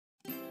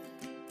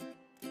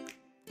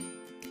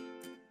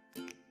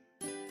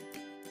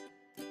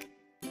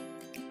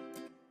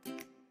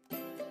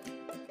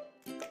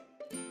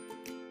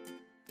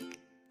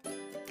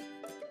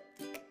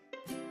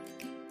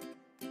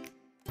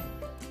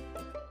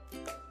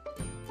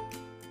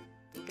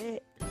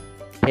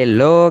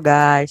Hello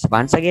guys,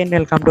 once again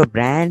welcome to a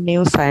brand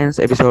new science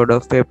episode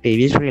of Web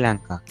TV Sri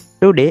Lanka.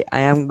 Today I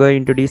am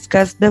going to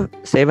discuss the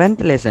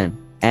 7th lesson,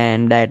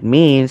 and that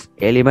means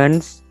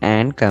elements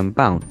and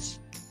compounds.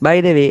 By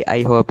the way,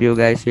 I hope you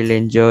guys will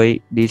enjoy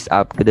this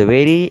up to the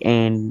very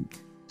end.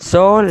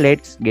 So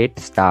let's get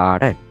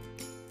started.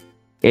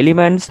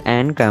 Elements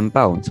and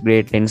compounds,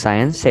 grade 10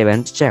 science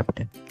 7th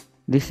chapter.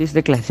 This is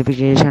the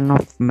classification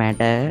of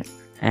matter,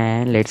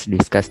 and let's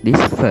discuss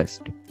this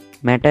first.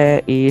 Matter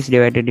is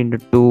divided into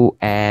two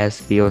as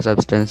pure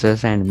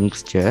substances and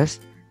mixtures,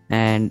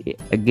 and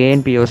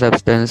again pure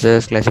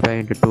substances classify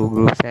into two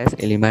groups as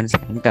elements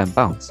and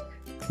compounds.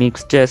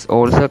 Mixtures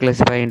also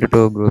classify into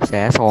two groups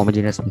as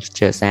homogeneous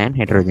mixtures and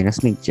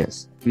heterogeneous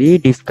mixtures. We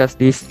discussed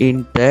this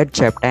in 3rd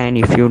chapter, and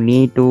if you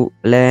need to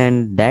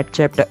learn that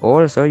chapter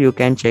also, you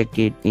can check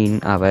it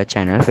in our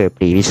channel Web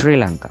TV Sri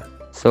Lanka.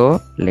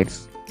 So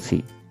let's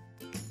see.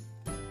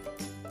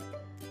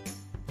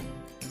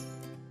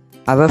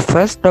 Our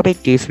first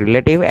topic is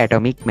relative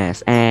atomic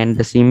mass, and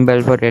the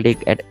symbol for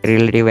relative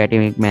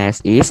atomic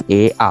mass is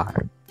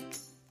AR.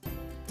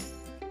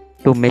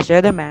 To measure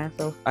the mass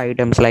of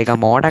items like a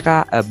motor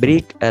car, a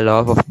brick, a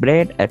loaf of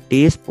bread, a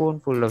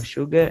teaspoonful of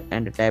sugar,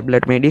 and a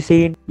tablet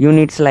medicine,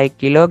 units like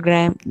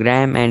kilogram,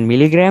 gram, and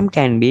milligram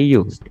can be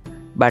used.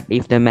 But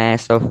if the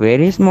mass of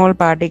very small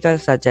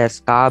particles such as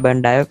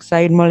carbon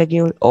dioxide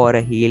molecule or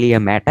a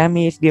helium atom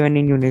is given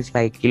in units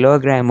like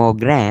kilogram or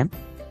gram,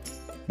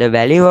 the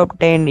value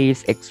obtained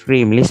is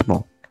extremely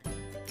small.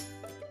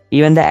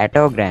 Even the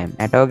attogram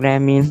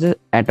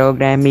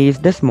is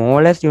the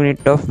smallest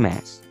unit of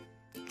mass.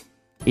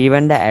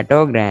 Even the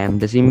attogram,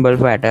 the symbol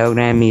for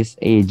attogram is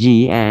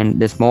Ag, and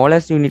the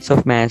smallest units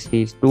of mass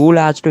is too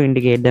large to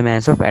indicate the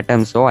mass of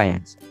atoms or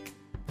ions.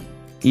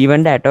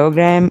 Even the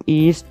attogram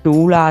is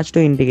too large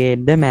to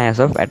indicate the mass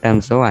of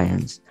atoms or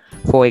ions.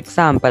 For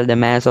example, the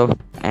mass of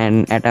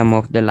an atom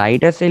of the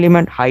lightest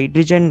element,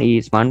 hydrogen,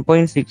 is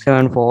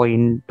 1.674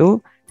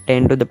 into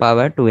 10 to the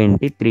power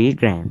 23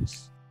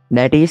 grams.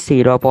 That is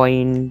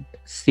 0.0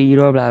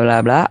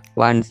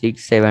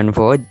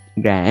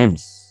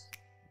 grams.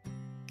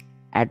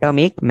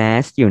 Atomic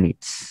mass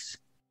units.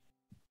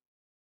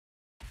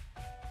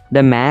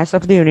 The mass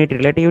of the unit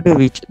relative to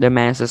which the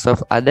masses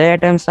of other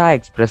atoms are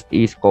expressed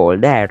is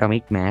called the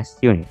atomic mass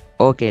unit.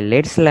 Okay,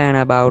 let's learn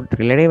about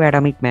relative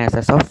atomic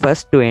masses of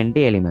first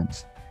 20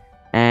 elements.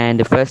 And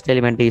the first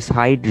element is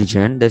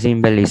hydrogen. The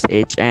symbol is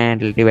H,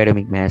 and relative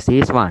atomic mass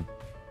is 1.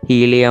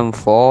 Helium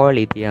 4,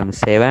 lithium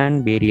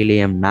 7,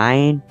 beryllium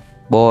 9,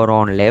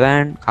 boron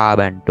 11,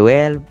 carbon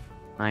 12,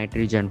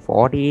 nitrogen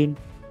 14,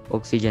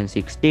 oxygen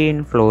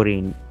 16,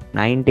 fluorine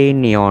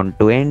 19, neon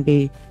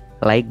 20,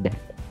 like that.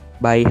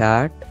 By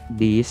heart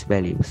these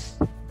values.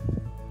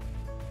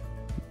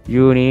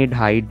 You need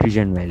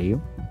hydrogen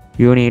value.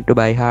 You need to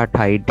by heart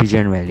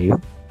hydrogen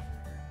value.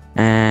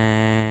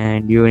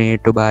 And you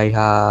need to by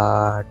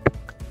heart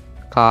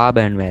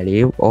carbon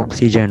value,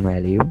 oxygen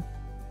value,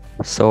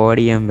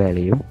 sodium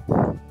value,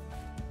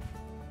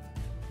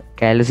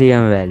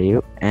 calcium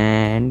value,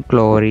 and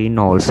chlorine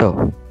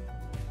also.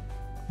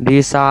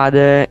 These are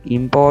the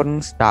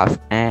important stuff,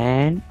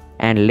 and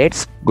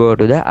let's go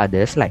to the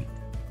other slide.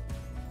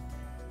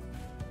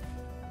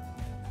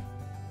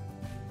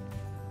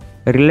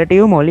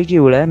 Relative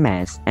molecular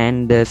mass,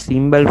 and the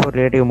symbol for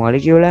relative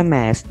molecular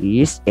mass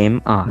is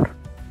Mr.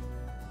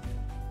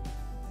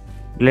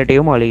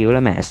 Relative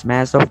molecular mass.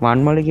 Mass of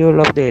one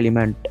molecule of the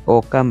element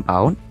or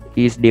compound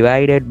is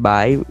divided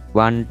by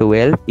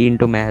 112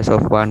 into mass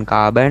of one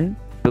carbon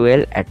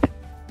 12 atom.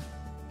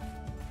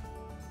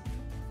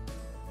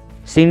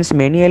 Since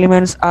many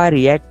elements are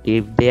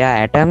reactive, their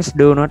atoms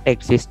do not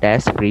exist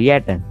as free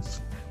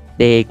atoms.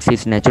 They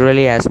exist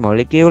naturally as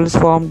molecules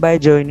formed by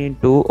joining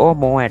two or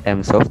more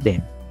atoms of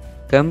them.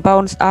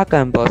 Compounds are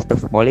composed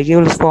of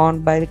molecules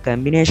formed by the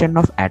combination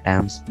of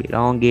atoms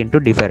belonging to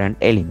different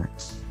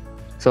elements.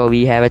 So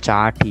we have a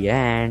chart here,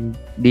 and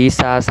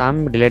these are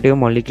some relative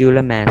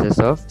molecular masses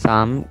of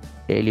some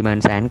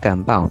elements and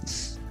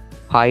compounds.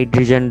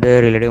 Hydrogen,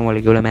 the relative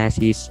molecular mass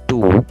is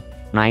 2,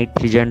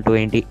 nitrogen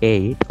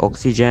 28,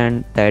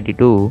 oxygen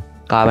 32,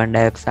 carbon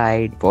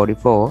dioxide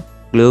 44,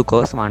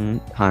 glucose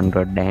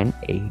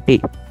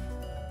 180.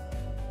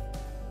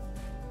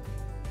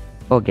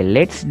 Okay,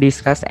 let's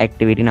discuss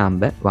activity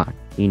number 1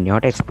 in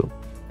your textbook.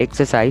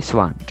 Exercise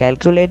 1.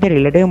 Calculate the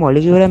relative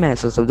molecular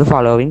masses of the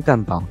following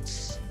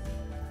compounds.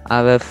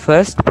 Our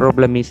first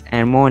problem is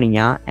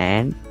ammonia,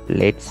 and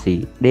let's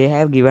see. They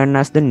have given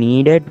us the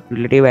needed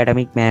relative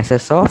atomic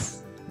masses of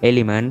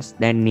elements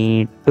that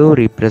need to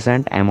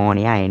represent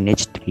ammonia,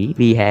 NH3.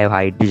 We have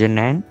hydrogen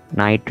and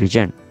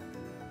nitrogen.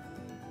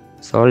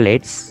 So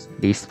let's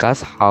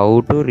discuss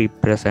how to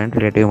represent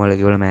relative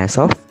molecular mass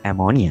of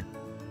ammonia.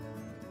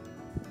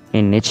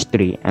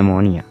 NH3,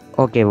 ammonia.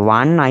 Okay,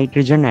 one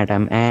nitrogen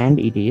atom, and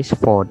it is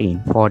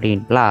 14.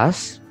 14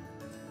 plus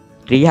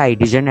 3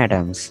 hydrogen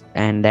atoms,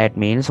 and that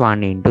means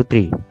 1 into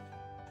 3.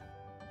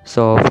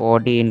 So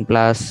 14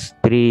 plus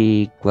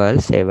 3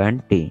 equals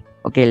 17.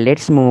 Okay,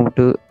 let's move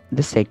to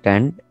the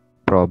second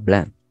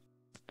problem.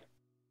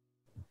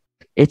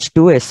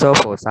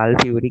 H2SO4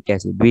 sulfuric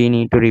acid. We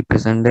need to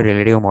represent the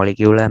relative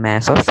molecular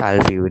mass of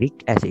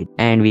sulfuric acid,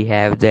 and we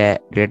have the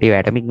relative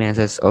atomic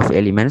masses of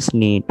elements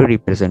need to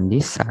represent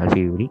this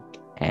sulfuric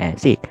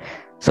acid.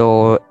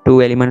 So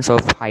two elements of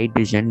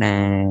hydrogen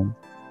and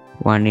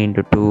 1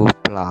 into 2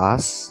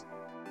 plus,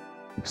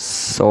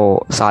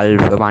 so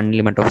sulfur, one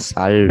element of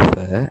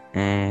sulfur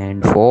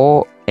and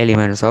 4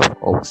 elements of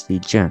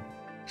oxygen.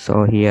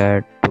 So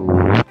here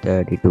 2,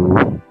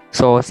 32.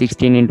 So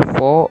 16 into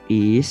 4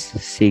 is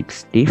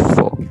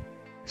 64.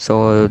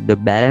 So the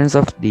balance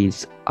of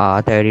these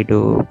are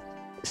 32,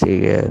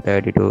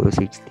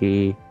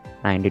 60,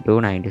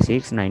 92,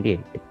 96, 98.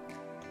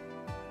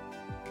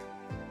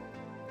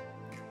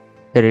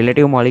 The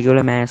relative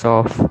molecular mass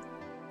of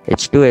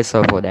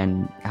H2SO4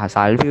 then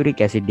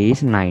sulfuric acid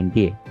is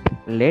 98.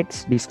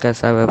 Let's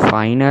discuss our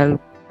final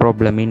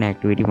problem in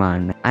activity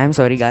 1. I am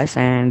sorry guys,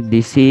 and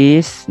this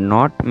is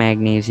not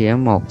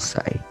magnesium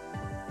oxide.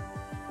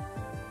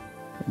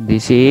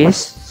 This is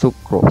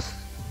sucrose.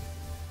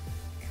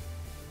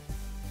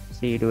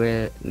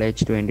 C12,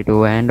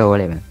 H22 and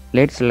O11.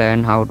 Let's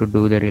learn how to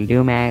do the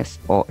relative mass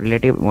or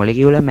relative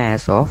molecular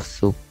mass of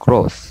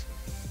sucrose.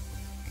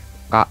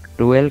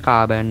 12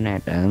 carbon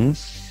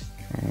atoms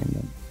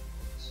and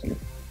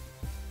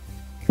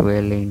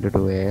 12 into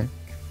 12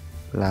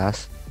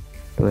 plus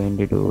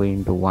 22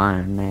 into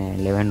 1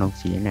 and 11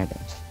 oxygen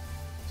atoms.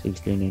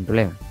 16 into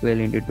 11. 12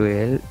 into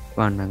 12,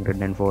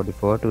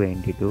 144,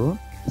 22.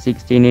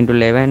 16 into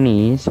 11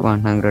 is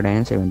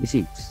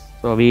 176.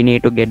 So we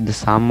need to get the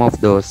sum of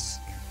those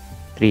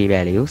three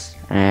values,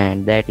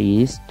 and that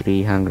is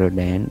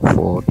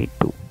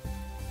 342.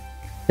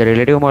 The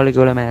relative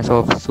molecular mass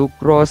of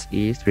sucrose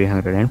is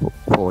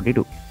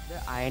 342.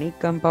 The ionic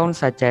compounds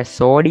such as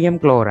sodium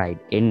chloride,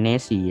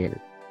 NaCl.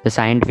 The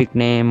scientific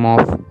name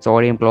of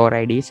sodium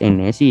chloride is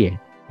NaCl.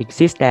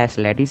 Exist as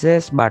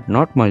lattices but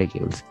not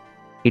molecules.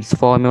 Its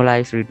formula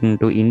is written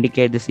to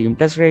indicate the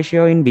simplest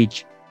ratio in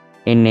which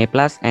Na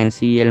plus and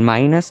Cl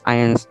minus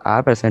ions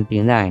are present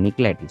in the ionic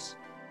lattice.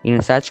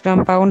 In such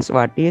compounds,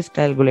 what is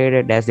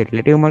calculated as the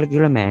relative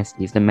molecular mass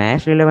is the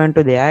mass relevant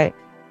to their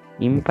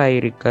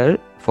empirical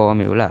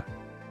formula.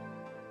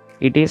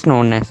 It is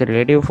known as the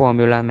relative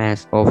formula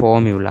mass or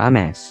formula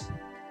mass.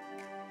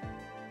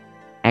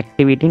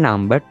 Activity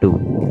number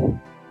 2.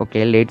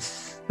 Okay,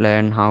 let's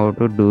learn how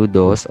to do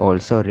those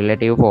also,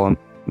 relative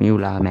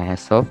formula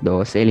mass of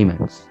those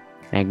elements: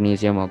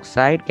 magnesium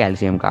oxide,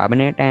 calcium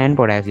carbonate and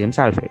potassium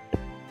sulfate.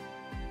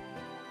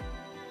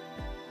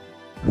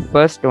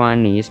 First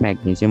one is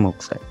magnesium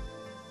oxide.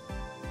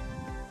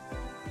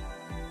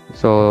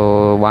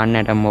 So 1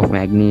 atom of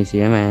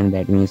magnesium, and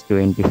that means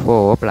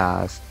 24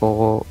 plus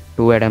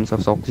 2 atoms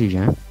of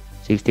oxygen,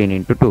 16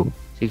 into 2.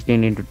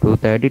 16 into 2,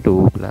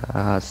 32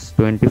 plus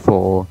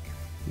 24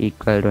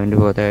 equal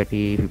 24,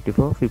 30,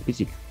 54,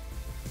 56.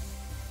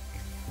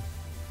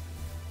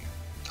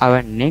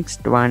 Our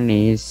next one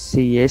is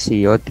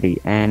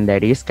CaCO3, and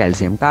that is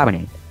calcium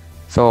carbonate.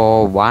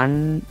 So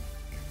 1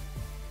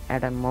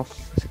 atom of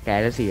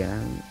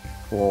calcium,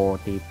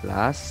 40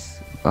 plus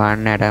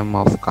 1 atom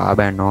of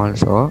carbon,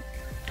 also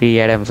 3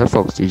 atoms of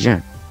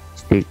oxygen,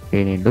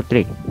 16 into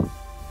 3.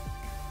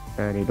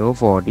 32,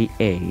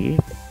 48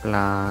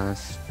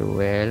 plus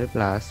 12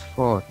 plus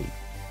 40.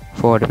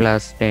 40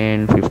 plus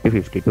 10, 50,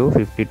 52.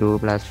 52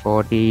 plus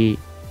 40,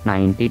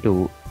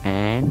 92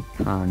 and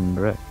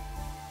 100.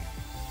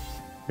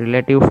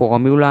 Relative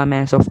formula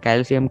mass of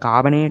calcium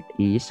carbonate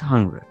is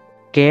 100.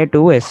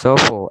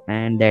 K2SO4,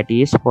 and that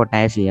is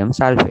potassium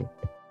sulfate.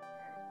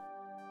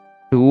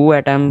 2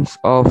 atoms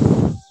of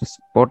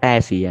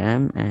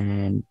potassium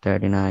and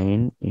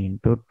 39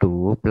 into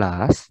 2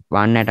 plus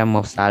 1 atom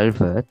of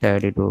sulfur,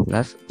 32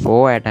 plus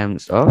 4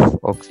 atoms of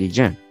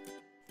oxygen.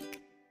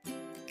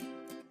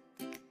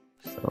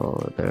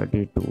 So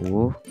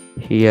 32,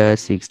 here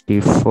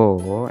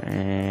 64,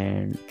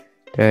 and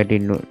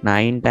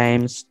 39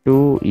 times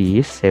 2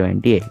 is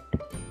 78.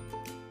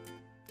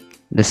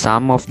 The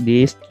sum of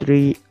these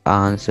three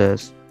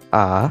answers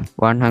are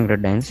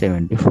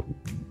 174.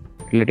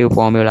 Relative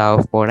formula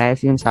of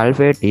potassium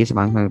sulfate is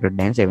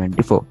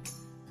 174.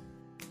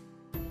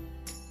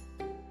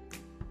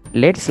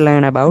 Let's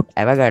learn about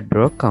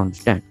Avogadro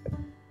constant.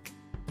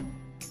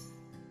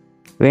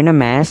 When a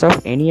mass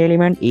of any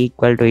element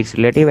equal to its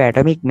relative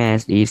atomic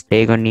mass is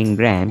taken in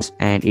grams,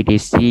 and it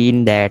is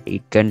seen that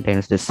it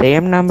contains the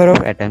same number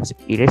of atoms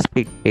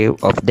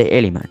irrespective of the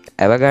element,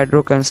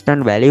 Avogadro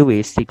constant value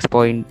is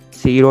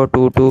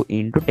 6.022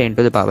 into 10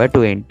 to the power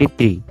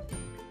 23,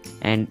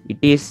 and it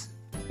is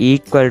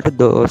equal to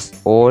those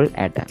all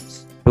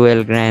atoms.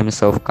 12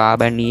 grams of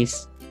carbon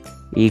is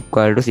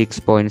equal to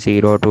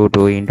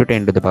 6.022 into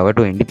 10 to the power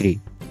 23.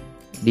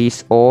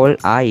 These all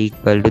are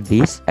equal to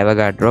this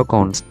Avogadro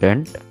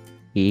constant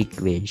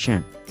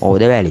equation or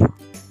the value.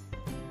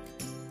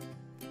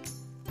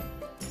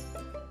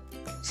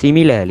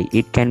 Similarly,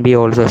 it can be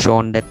also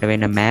shown that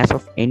when a mass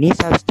of any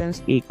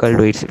substance equal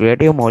to its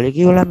relative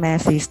molecular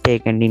mass is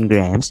taken in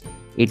grams,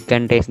 It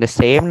contains the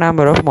same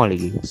number of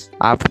molecules.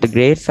 After the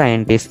great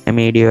scientist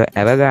Emilio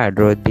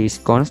Avogadro, this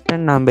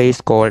constant number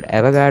is called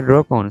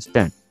Avogadro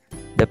constant.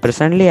 The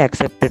presently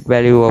accepted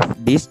value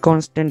of this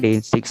constant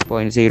is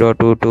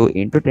 6.022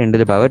 into 10 to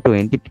the power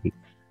 23,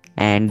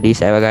 and this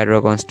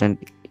Avogadro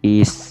constant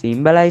is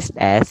symbolized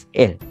as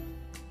L.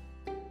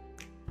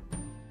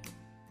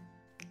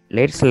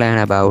 Let's learn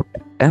about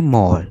a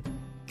mole.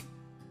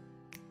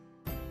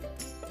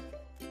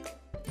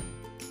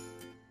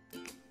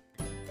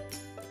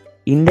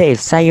 In the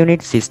SI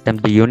unit system,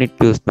 the unit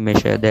used to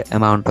measure the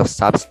amount of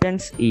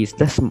substance is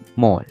the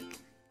mole.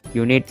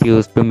 Unit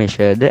used to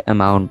measure the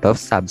amount of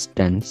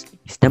substance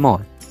is the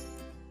mole.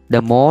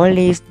 The mole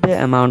is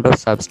the amount of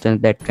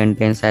substance that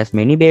contains as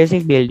many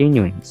basic building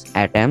units,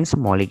 atoms,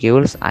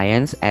 molecules,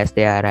 ions, as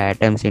there are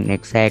atoms in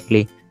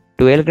exactly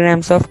 12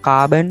 grams of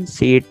carbon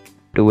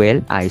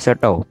C12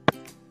 isotope.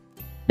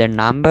 The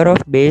number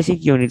of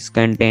basic units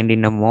contained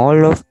in a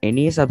mole of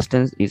any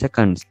substance is a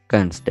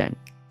constant.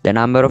 The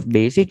number of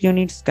basic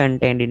units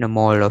contained in a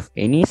mole of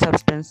any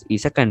substance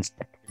is a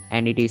constant,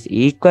 and it is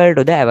equal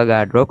to the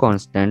Avogadro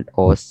constant,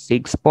 or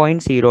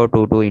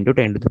 6.022 into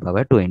 10 to the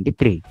power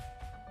 23.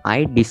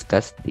 I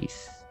discussed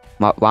this.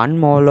 1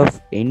 mole of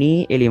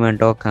any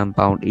element or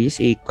compound is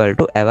equal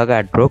to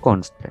Avogadro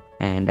constant,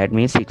 and that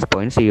means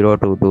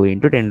 6.022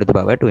 into 10 to the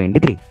power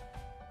 23.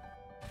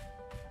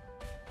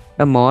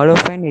 A mole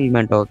of an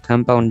element or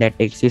compound that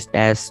exists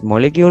as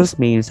molecules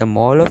means a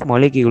mole of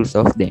molecules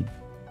of them.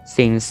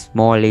 Since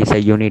mole is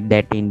a unit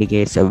that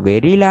indicates a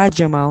very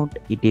large amount,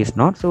 it is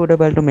not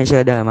suitable to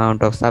measure the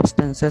amount of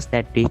substances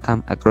that we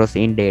come across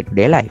in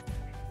day-to-day life.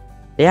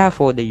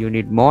 Therefore, the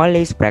unit mole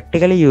is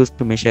practically used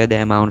to measure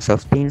the amounts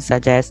of things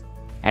such as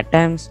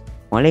atoms,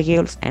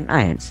 molecules, and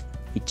ions,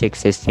 which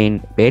exist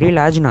in very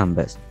large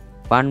numbers.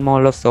 1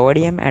 mole of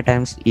sodium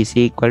atoms is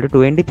equal to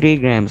 23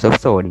 grams of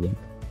sodium.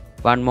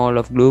 1 mole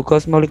of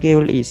glucose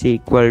molecule is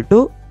equal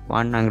to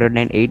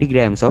 180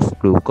 grams of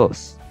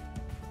glucose.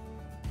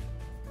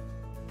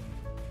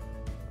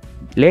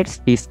 Let's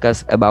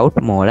discuss about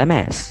molar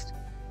mass.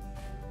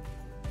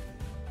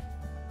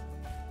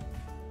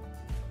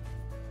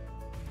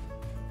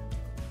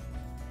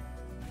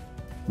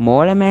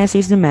 Molar mass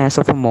is the mass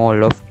of a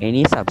mole of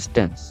any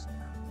substance.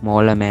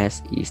 Molar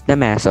mass is the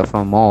mass of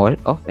a mole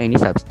of any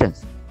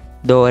substance.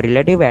 Though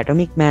relative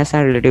atomic mass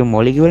and relative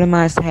molecular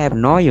mass have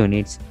no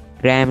units,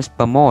 grams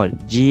per mole,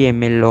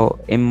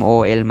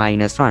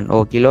 GmMol-1,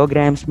 or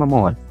kilograms per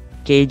mole,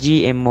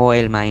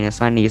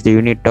 kgmol-1 is the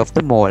unit of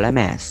the molar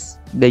mass.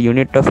 The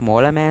unit of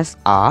molar mass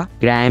are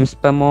grams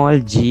per mole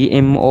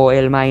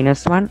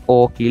GmOl-1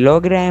 or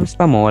kilograms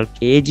per mole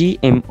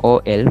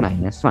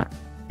kgmOl-1.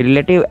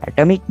 Relative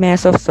atomic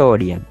mass of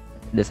sodium.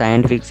 The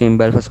scientific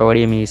symbol for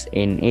sodium is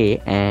Na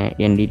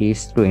and it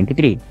is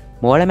 23.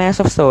 Molar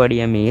mass of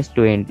sodium is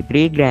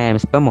 23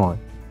 grams per mole.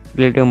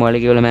 Relative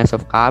molecular mass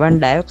of carbon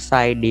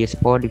dioxide is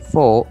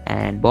 44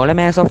 and molar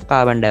mass of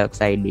carbon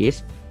dioxide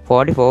is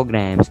 44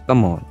 grams per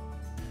mole.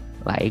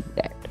 Like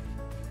that.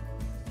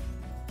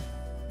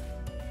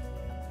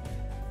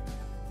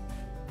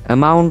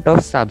 Amount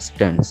of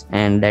substance,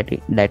 and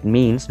that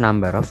means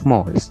number of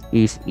moles,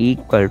 is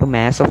equal to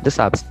mass of the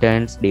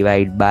substance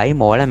divided by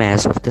molar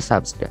mass of the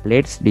substance.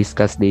 Let's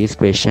discuss these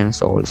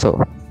questions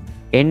also.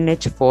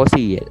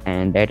 NH4Cl,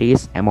 and that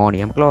is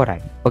ammonium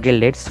chloride. Okay,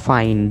 let's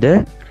find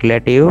the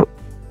relative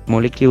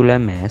molecular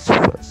mass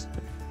first.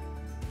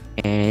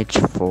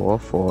 NH4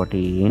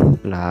 14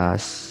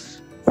 plus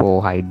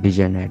 4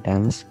 hydrogen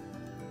atoms,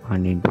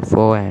 1 into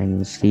 4,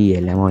 and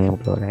Cl, ammonium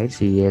chloride.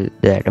 Cl,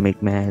 the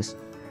atomic mass,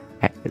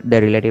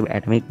 the relative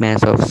atomic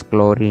mass of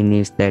chlorine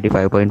is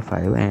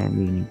 35.5, and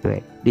we need to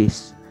add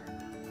this.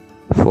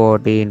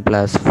 14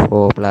 plus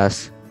 4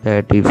 plus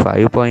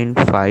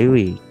 35.5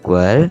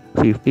 equal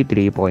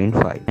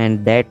 53.5,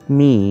 and that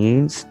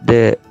means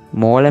the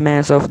molar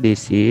mass of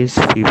this is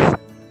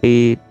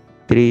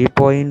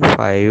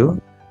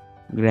 53.5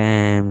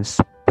 grams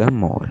per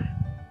mole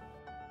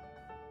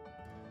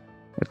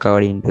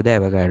according to the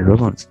Avogadro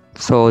constant.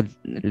 So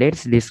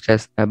let's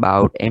discuss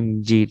about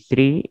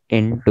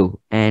Mg3N2,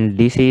 and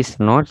this is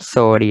not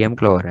sodium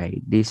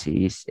chloride, this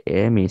is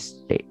a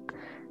mistake.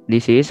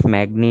 This is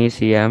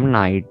magnesium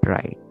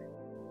nitride.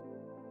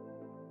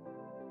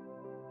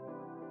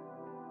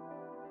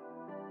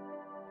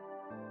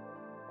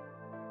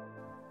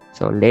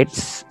 So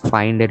let's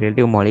find the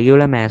relative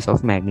molecular mass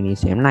of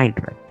magnesium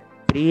nitride.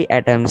 3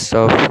 atoms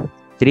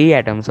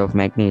of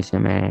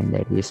magnesium, and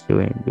that is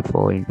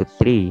 24 into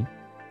 3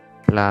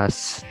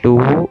 plus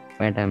 2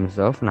 atoms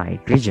of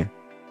nitrogen,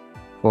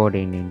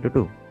 14 into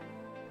 2.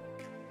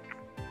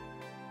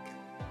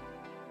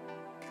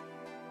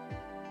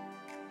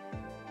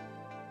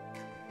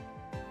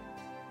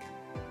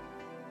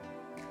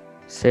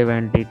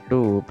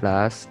 (72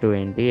 plus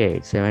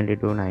 28,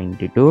 72,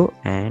 92,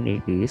 and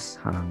it is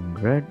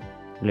 100.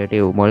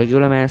 Relative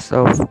molecular mass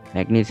of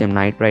magnesium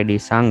nitride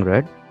is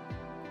 100,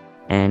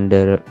 and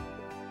the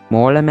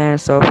molar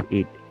mass of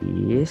it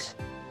is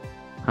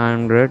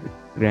 100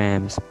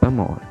 grams per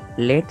mole.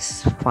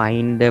 Let's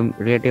find the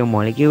relative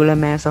molecular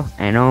mass of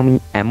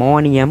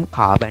ammonium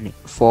carbonate.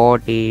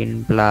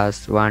 14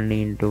 plus 1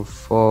 into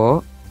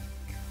 4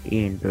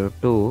 into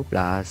 2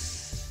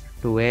 plus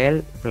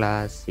 12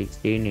 plus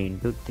 16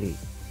 into 3.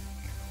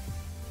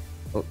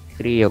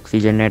 3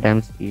 oxygen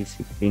atoms is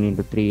 16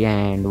 into 3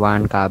 and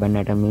 1 carbon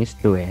atom is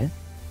 12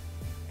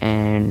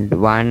 and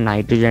 1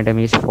 nitrogen atom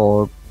is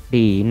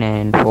 14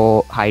 and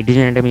 4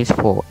 hydrogen atom is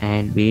 4,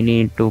 and we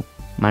need to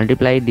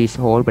multiply this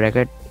whole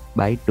bracket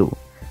by 2.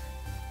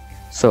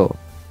 So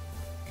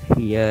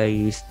here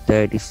is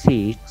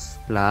 36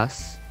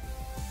 plus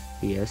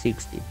here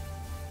 60.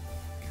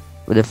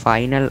 So the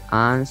final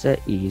answer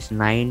is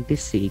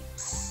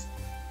 96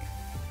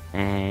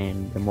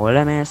 and the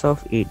molar mass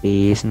of it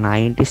is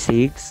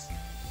 96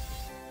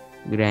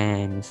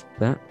 grams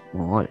per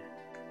mole.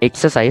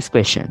 Exercise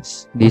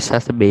questions. This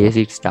has the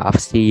basic stuff.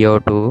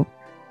 CO2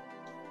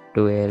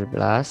 12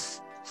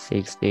 plus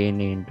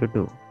 16 into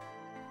 2.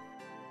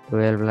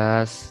 12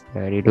 plus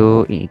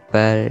 32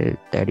 equal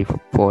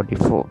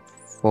 44.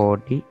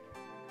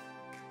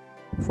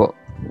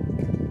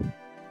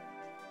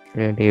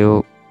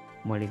 Relative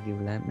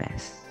molecular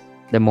mass.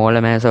 The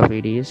molar mass of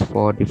it is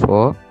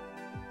 44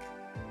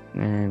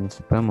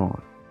 grams per mole.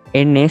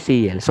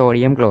 NaCl,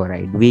 sodium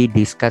chloride. We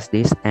discussed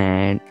this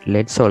and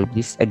let's solve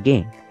this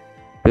again.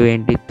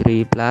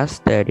 23 plus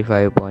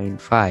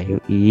 35.5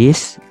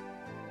 is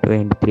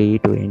 23,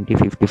 20,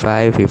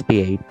 55,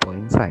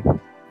 58.5.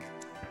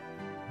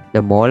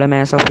 The molar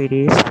mass of it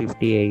is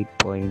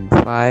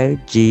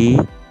 58.5 G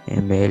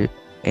ml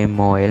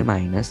mol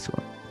minus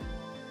 1.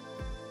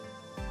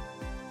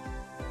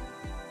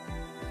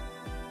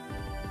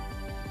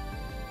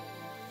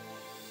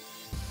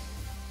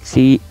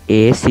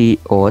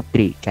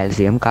 CaCO3,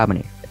 calcium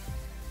carbonate.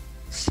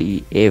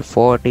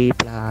 Ca40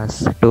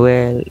 plus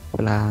 12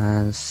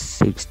 plus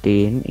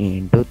 16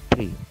 into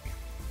 3.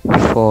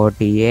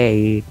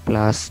 48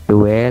 plus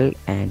 12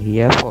 and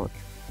here 40.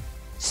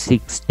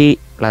 60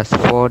 plus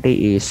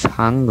 40 is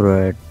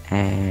 100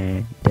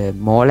 and the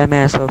molar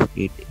mass of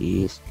it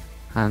is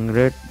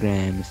 100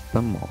 grams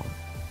per mole.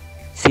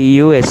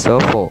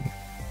 CuSO4,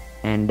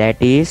 and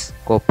that is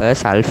copper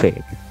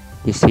sulfate.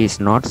 This is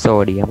not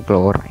sodium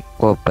chloride,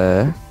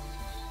 copper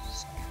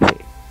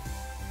sulfate.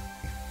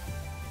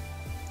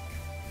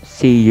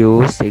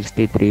 Cu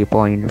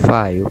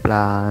 63.5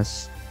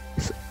 plus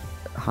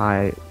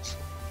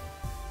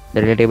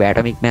the relative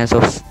atomic mass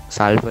of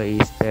sulfur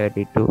is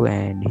 32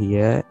 and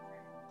here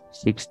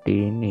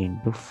 16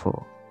 into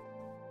 4.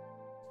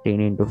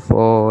 16 into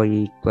 4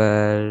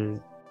 equal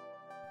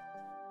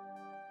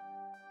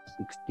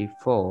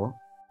 64.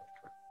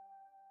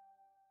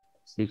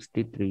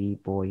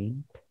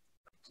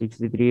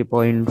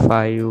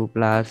 63.5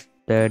 plus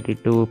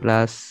 32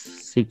 plus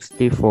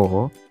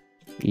 64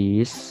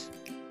 is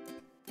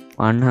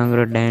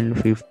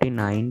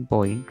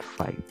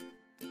 159.5.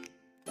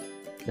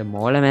 The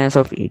molar mass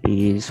of it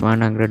is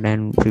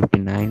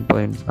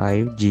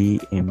 159.5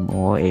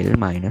 GmOl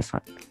minus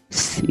 1.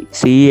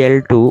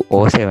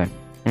 Cl2O7,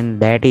 and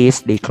that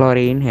is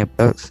dichlorine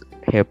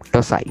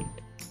heptoside.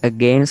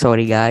 Again,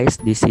 sorry guys,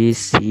 this is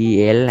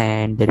Cl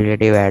and the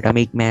relative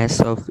atomic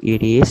mass of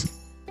it is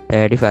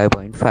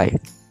 35.5.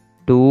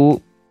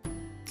 2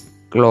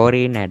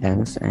 chlorine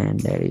atoms, and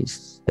that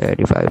is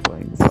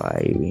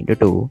 35.5 into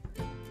 2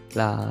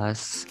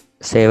 plus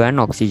 7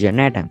 oxygen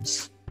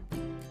atoms.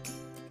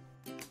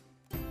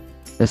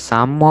 The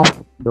sum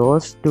of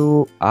those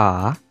two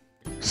are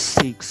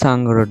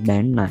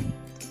 609,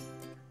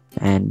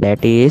 and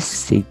that is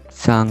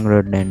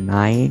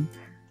 609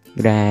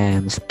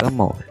 grams per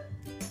mole.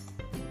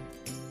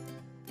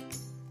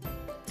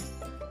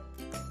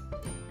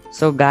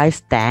 So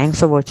guys, thanks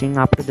for watching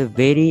up to the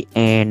very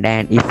end,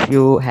 and if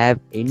you have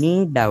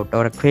any doubt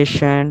or a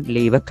question,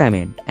 leave a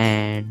comment,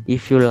 and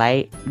if you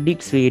like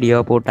this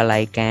video, put a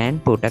like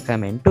and put a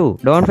comment too.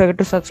 Don't forget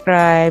to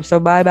subscribe. So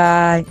bye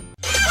bye.